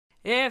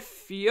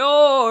If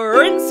you're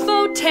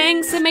inspo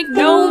tanks, and make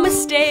no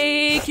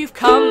mistake, you've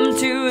come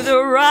to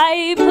the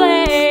right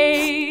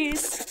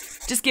place.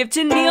 Just give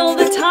Tennelle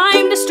the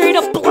time to straight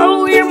up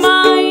blow your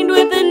mind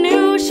with a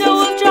new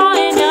show of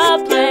drawing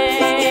a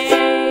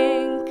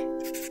blank.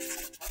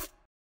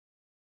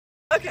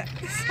 Okay,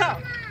 so,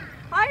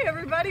 hi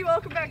everybody,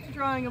 welcome back to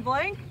Drawing a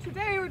Blank.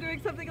 Today we're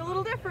doing something a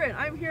little different.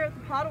 I'm here at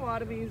the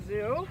Potawatomi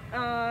Zoo,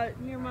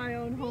 near my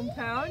own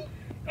hometown,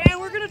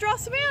 and we're gonna draw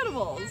some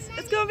animals.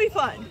 It's gonna be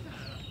fun.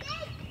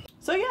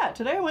 So yeah,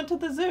 today I went to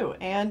the zoo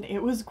and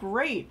it was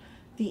great.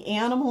 The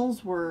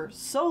animals were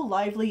so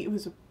lively. It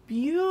was a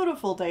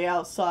beautiful day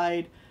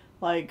outside,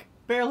 like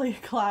barely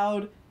a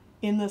cloud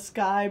in the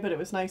sky, but it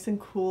was nice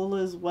and cool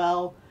as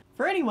well.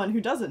 For anyone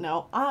who doesn't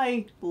know,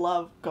 I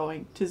love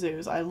going to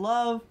zoos. I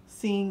love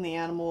seeing the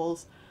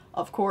animals,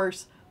 of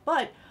course,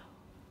 but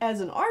as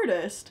an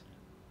artist,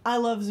 I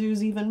love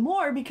zoos even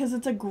more because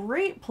it's a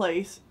great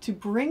place to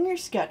bring your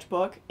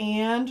sketchbook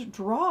and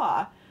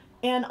draw.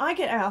 And I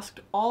get asked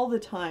all the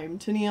time,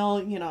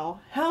 Tennelle, you know,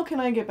 how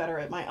can I get better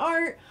at my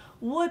art?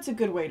 What's a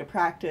good way to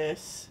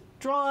practice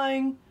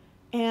drawing?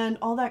 And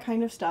all that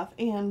kind of stuff.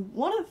 And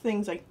one of the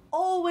things I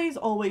always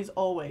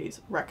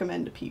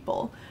recommend to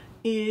people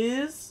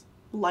is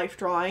life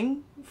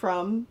drawing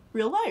from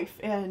real life.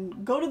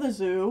 And go to the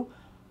zoo,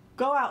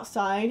 go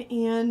outside,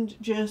 and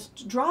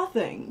just draw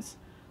things.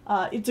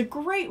 It's a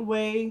great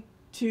way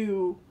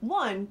to,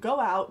 one, go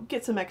out,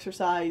 get some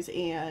exercise,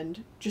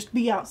 and just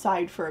be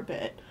outside for a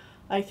bit.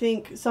 I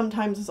think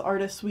sometimes as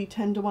artists we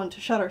tend to want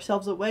to shut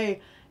ourselves away,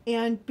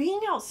 and being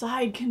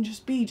outside can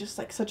just be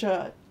like such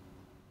a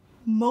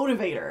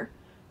motivator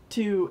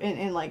to,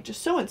 and like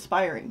just so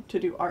inspiring to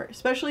do art,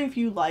 especially if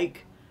you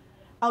like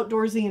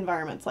outdoorsy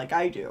environments like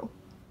I do.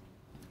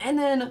 And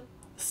then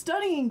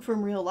studying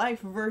from real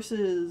life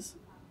versus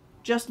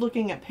just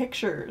looking at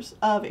pictures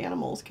of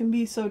animals can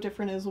be so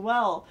different as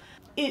well.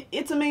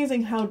 It's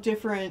amazing how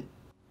different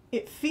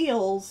it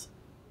feels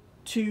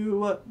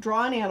to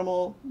draw an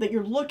animal that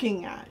you're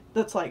looking at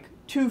that's like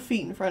 2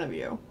 feet in front of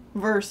you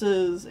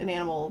versus an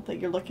animal that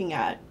you're looking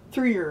at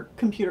through your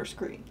computer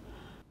screen.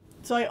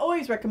 So I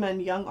always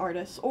recommend young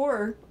artists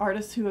or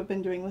artists who have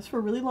been doing this for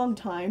a really long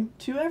time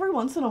to every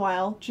once in a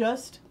while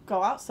just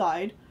go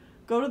outside,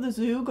 go to the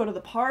zoo, go to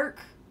the park.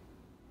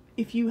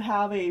 If you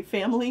have a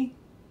family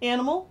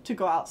animal, to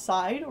go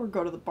outside or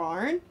go to the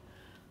barn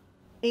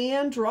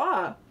and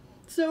draw.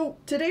 So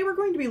today we're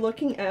going to be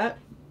looking at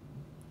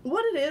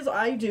what it is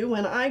I do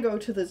when I go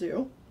to the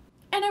zoo.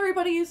 And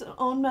everybody's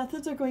own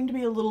methods are going to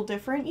be a little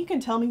different. You can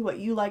tell me what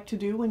you like to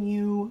do when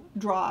you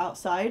draw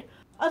outside.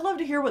 I'd love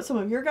to hear what some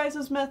of your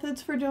guys'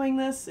 methods for doing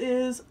this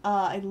is.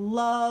 I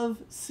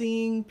love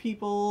seeing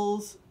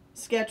people's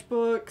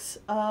sketchbooks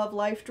of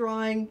life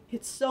drawing.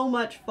 It's so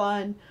much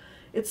fun.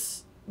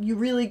 You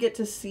really get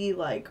to see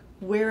like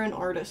where an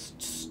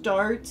artist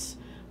starts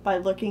by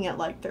looking at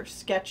like their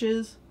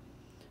sketches.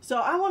 So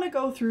I want to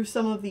go through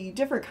some of the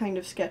different kind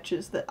of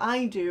sketches that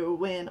I do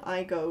when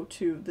I go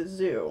to the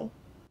zoo.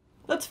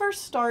 Let's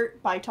first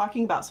start by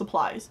talking about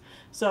supplies.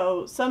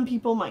 So some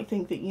people might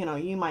think that, you know,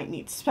 you might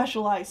need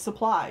specialized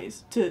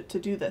supplies to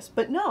do this,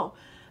 but no,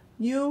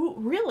 you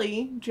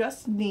really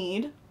just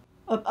need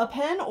a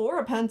pen or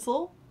a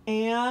pencil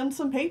and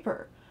some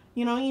paper.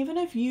 You know, even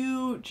if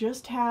you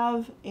just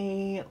have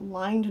a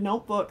lined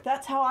notebook,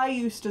 that's how I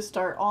used to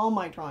start all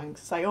my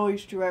drawings. I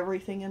always drew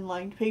everything in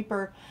lined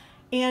paper.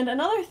 And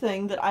another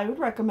thing that I would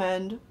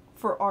recommend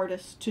for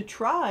artists to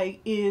try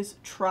is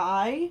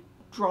try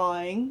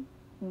drawing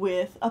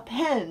with a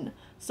pen,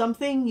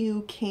 something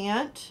you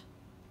can't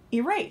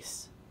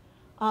erase,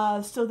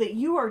 so that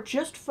you are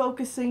just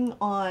focusing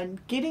on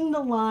getting the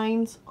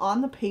lines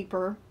on the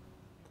paper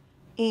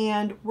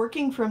and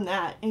working from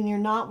that, and you're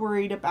not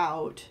worried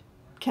about,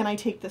 can I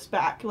take this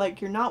back?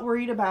 Like, you're not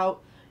worried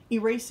about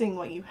erasing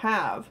what you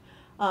have.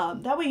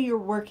 That way you're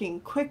working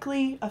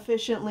quickly,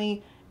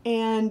 efficiently,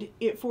 and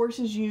it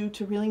forces you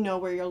to really know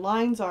where your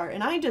lines are.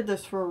 And I did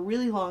this for a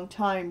really long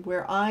time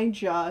where I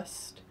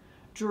just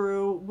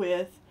drew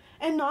with,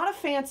 and not a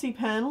fancy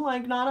pen,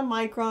 like not a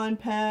Micron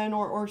pen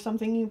or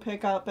something you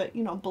pick up at,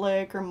 you know,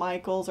 Blick or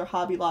Michael's or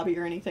Hobby Lobby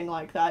or anything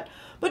like that,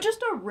 but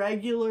just a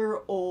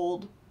regular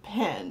old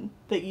pen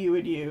that you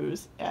would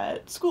use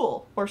at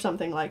school or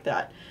something like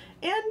that.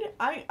 And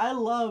I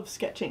love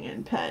sketching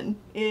in pen.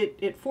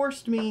 It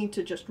forced me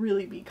to just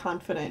really be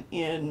confident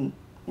in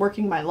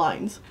working my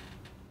lines.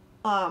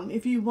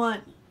 If you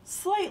want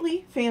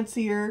slightly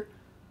fancier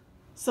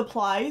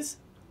supplies,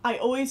 I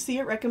always see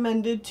it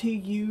recommended to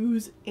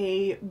use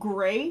a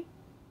gray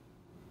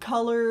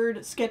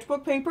colored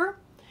sketchbook paper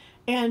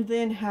and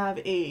then have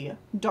a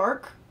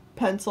dark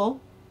pencil,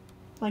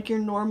 like your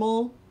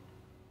normal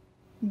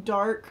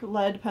dark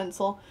lead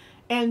pencil,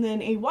 and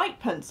then a white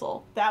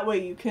pencil. That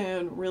way you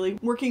can really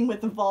working with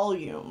the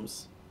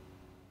volumes.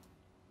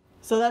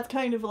 So that's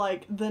kind of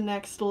like the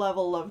next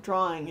level of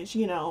drawing is,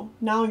 you know,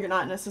 now you're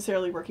not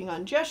necessarily working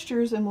on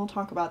gestures, and we'll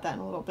talk about that in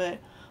a little bit,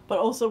 but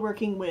also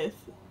working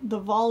with the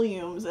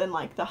volumes and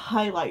like the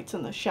highlights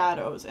and the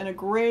shadows. And a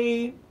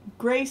gray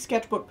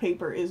sketchbook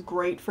paper is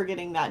great for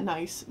getting that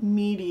nice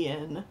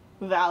median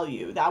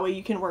value. That way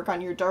you can work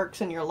on your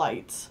darks and your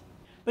lights.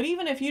 But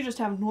even if you just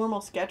have normal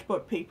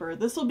sketchbook paper,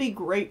 this will be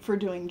great for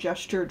doing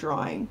gesture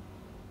drawing.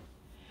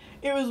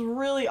 It was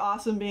really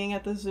awesome being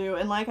at the zoo,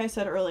 and like I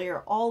said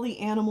earlier, all the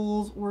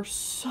animals were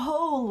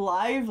so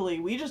lively.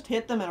 We just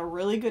hit them at a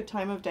really good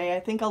time of day. I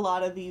think a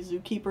lot of the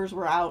zookeepers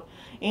were out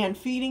and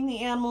feeding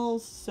the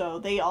animals, so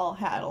they all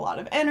had a lot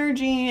of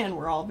energy and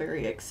were all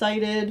very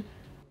excited.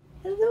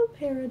 Hello,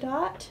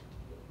 Peridot.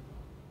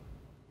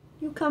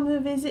 You come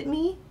to visit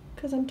me?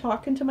 Because I'm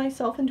talking to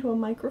myself into a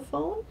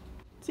microphone?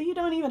 So you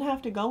don't even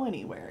have to go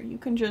anywhere. You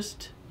can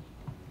just,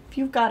 if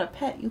you've got a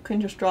pet, you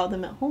can just draw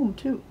them at home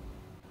too.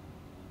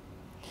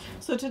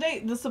 So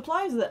today, the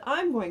supplies that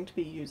I'm going to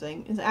be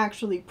using is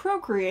actually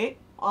Procreate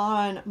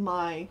on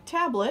my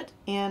tablet,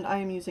 and I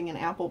am using an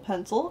Apple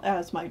Pencil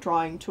as my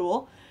drawing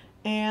tool.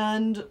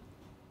 And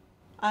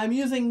I'm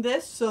using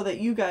this so that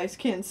you guys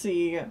can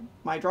see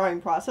my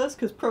drawing process,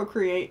 because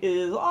Procreate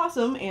is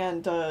awesome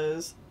and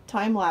does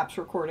time-lapse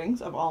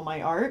recordings of all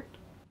my art.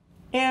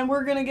 And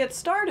we're gonna get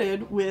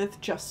started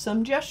with just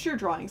some gesture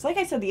drawings. Like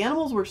I said, the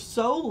animals were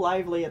so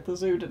lively at the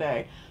zoo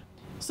today.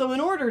 So in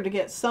order to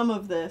get some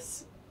of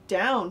this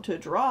down to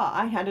draw,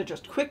 I had to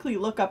just quickly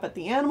look up at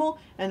the animal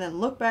and then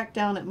look back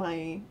down at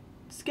my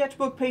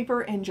sketchbook paper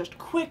and just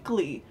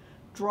quickly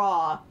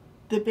draw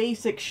the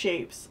basic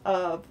shapes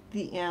of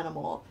the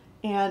animal.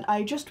 And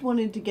I just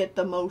wanted to get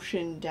the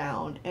motion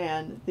down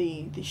and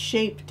the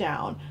shape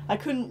down. I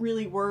couldn't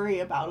really worry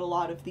about a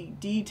lot of the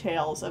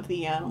details of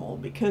the animal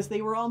because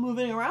they were all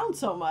moving around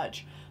so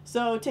much.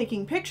 So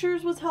taking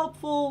pictures was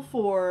helpful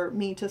for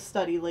me to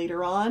study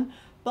later on.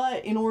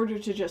 But in order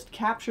to just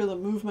capture the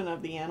movement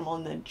of the animal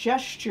and the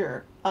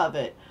gesture of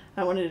it,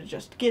 I wanted to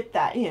just get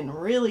that in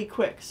really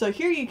quick. So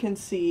here you can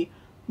see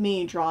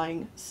me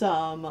drawing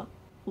some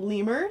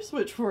lemurs,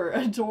 which were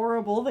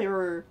adorable. They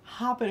were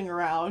hopping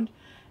around.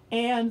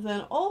 And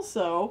then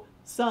also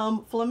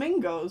some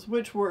flamingos,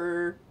 which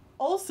were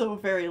also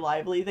very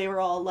lively. They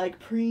were all like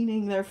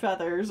preening their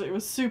feathers. It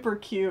was super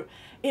cute.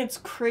 It's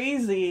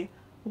crazy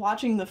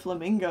watching the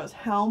flamingos,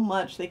 how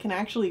much they can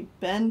actually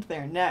bend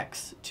their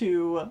necks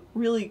to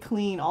really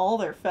clean all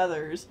their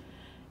feathers.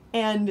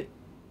 And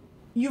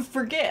you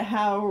forget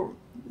how,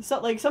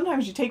 like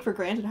sometimes you take for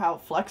granted how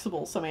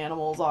flexible some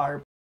animals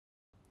are.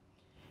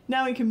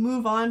 Now we can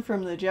move on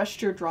from the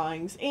gesture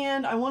drawings,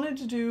 and I wanted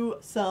to do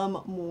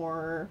some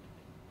more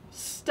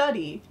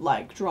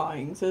study-like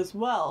drawings as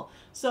well.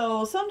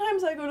 So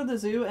sometimes I go to the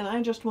zoo and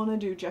I just want to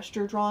do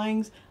gesture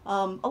drawings.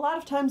 A lot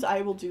of times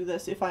I will do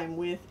this if I'm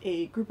with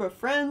a group of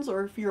friends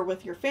or if you're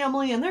with your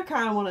family and they're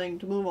kind of wanting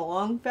to move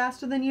along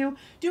faster than you.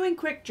 Doing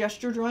quick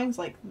gesture drawings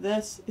like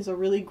this is a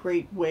really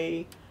great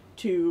way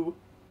to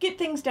get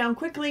things down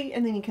quickly,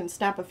 and then you can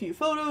snap a few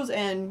photos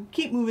and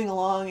keep moving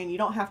along and you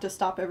don't have to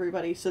stop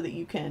everybody so that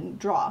you can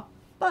draw.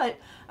 But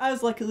I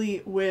was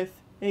luckily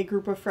with a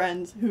group of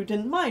friends who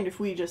didn't mind if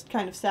we just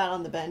kind of sat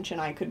on the bench and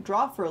I could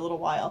draw for a little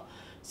while.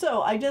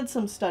 So I did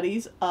some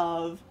studies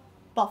of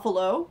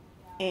buffalo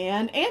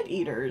and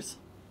anteaters.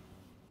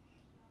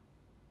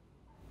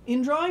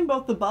 In drawing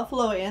both the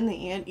buffalo and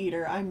the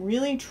anteater, I'm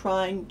really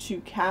trying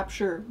to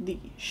capture the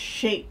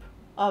shape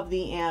of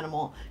the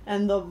animal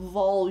and the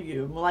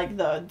volume, like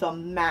the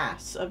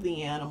mass of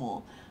the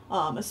animal.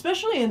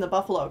 Especially in the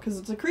buffalo, because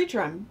it's a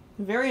creature I'm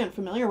very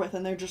unfamiliar with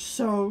and they're just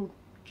so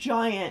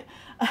giant.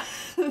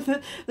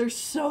 They're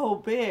so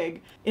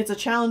big. It's a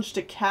challenge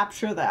to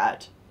capture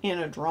that in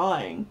a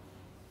drawing.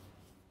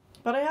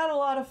 But I had a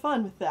lot of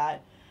fun with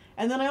that.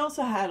 And then I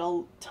also had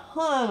a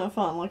ton of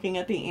fun looking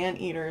at the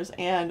anteaters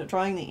and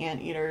drawing the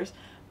anteaters.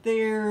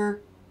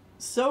 They're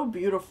so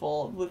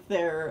beautiful with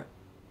their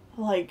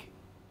like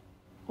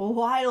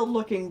wild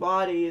looking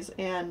bodies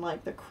and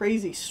like the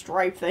crazy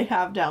stripe they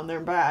have down their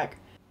back.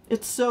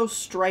 It's so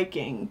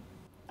striking.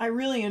 I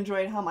really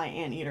enjoyed how my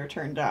anteater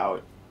turned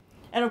out.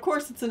 And of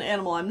course it's an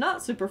animal I'm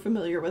not super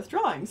familiar with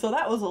drawing, so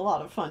that was a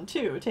lot of fun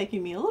too,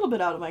 taking me a little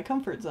bit out of my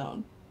comfort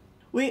zone.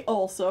 We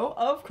also,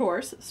 of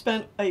course,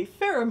 spent a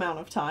fair amount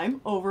of time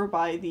over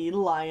by the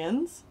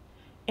lions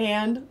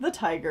and the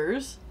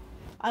tigers.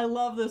 I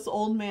love this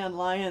old man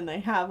lion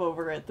they have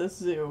over at this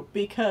zoo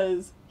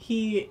because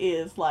he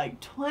is like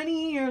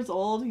 20 years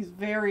old. He's a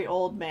very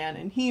old man,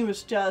 and he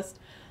was just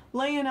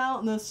laying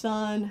out in the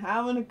sun,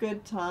 having a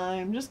good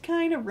time, just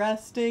kind of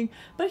resting.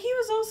 But he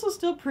was also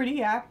still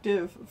pretty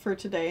active for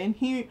today, and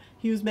he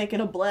was making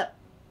a blip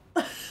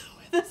with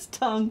his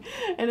tongue,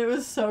 and it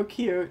was so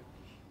cute.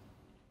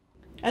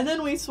 And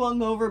then we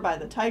swung over by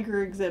the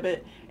tiger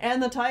exhibit,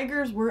 and the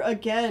tigers were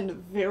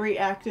again very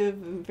active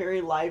and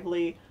very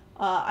lively.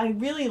 I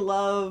really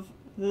love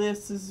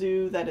this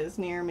zoo that is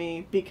near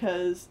me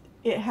because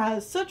it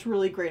has such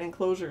really great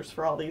enclosures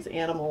for all these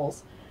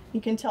animals.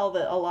 You can tell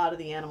that a lot of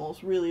the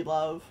animals really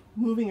love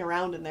moving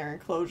around in their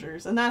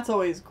enclosures, and that's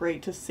always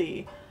great to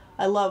see.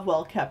 I love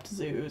well-kept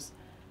zoos.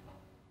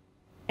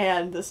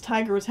 and this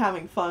tiger was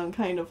having fun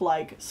kind of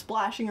like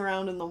splashing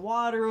around in the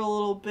water a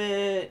little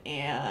bit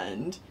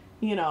and,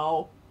 you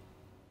know,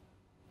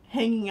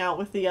 hanging out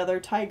with the other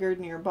tiger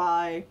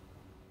nearby.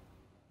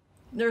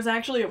 There's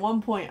actually at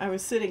one point I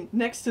was sitting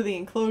next to the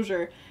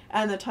enclosure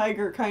and the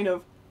tiger kind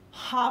of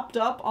hopped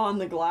up on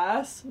the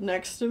glass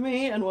next to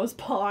me and was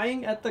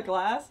pawing at the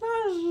glass. And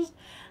I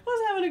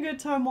was having a good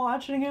time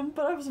watching him,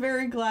 but I was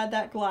very glad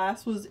that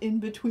glass was in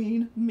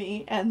between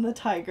me and the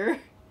tiger.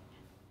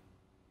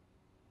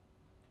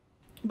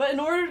 But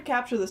in order to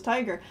capture this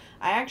tiger,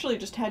 I actually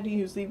just had to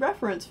use the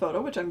reference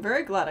photo, which I'm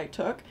very glad I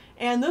took,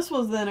 and this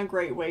was then a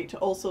great way to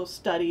also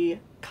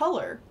study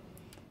color.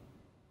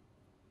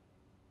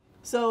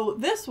 So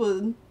this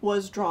one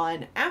was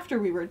drawn after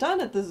we were done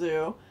at the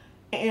zoo,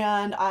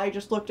 and I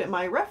just looked at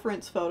my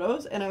reference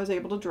photos and I was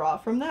able to draw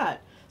from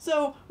that.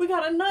 So we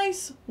got a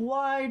nice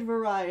wide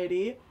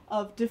variety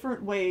of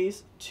different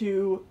ways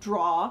to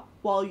draw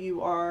while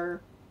you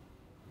are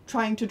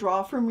trying to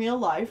draw from real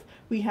life.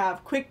 We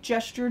have quick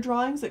gesture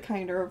drawings that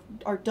kind of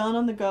are done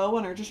on the go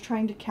and are just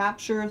trying to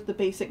capture the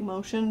basic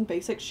motion,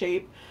 basic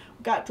shape.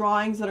 We've got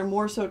drawings that are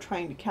more so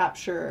trying to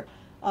capture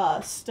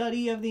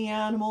study of the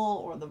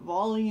animal or the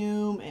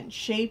volume and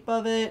shape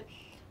of it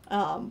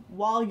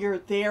while you're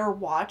there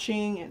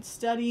watching and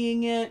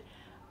studying it.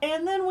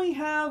 And then we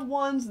have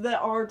ones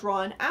that are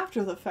drawn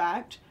after the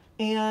fact,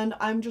 and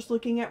I'm just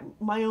looking at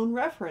my own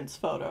reference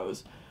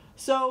photos.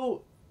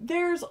 So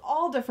there's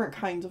all different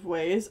kinds of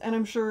ways, and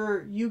I'm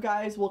sure you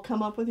guys will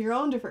come up with your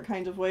own different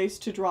kinds of ways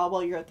to draw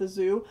while you're at the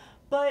zoo.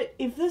 But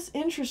if this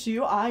interests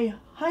you, I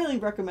highly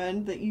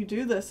recommend that you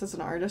do this as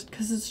an artist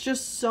because it's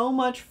just so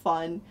much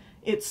fun.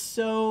 It's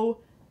so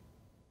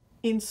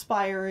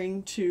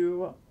inspiring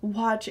to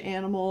watch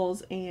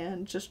animals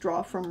and just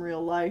draw from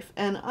real life,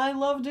 and I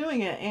love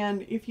doing it.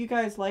 And if you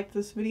guys like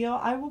this video,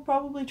 I will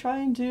probably try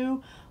and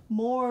do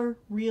more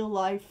real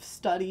life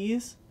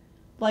studies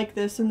like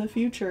this in the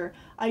future.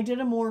 I did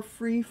a more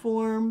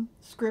free-form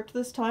script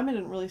this time. I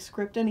didn't really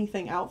script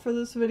anything out for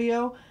this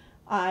video.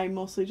 I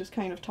mostly just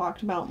kind of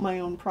talked about my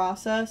own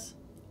process,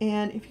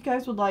 and if you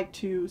guys would like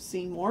to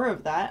see more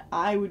of that,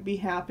 I would be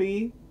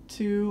happy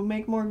to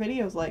make more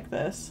videos like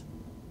this.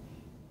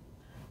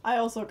 I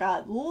also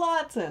got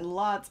lots and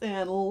lots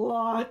and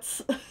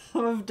lots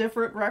of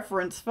different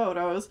reference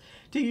photos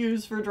to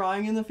use for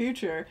drawing in the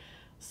future,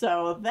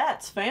 so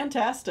that's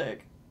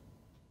fantastic.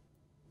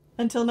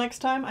 Until next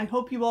time, I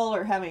hope you all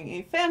are having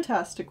a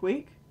fantastic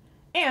week,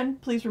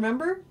 and please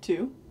remember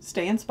to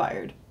stay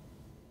inspired.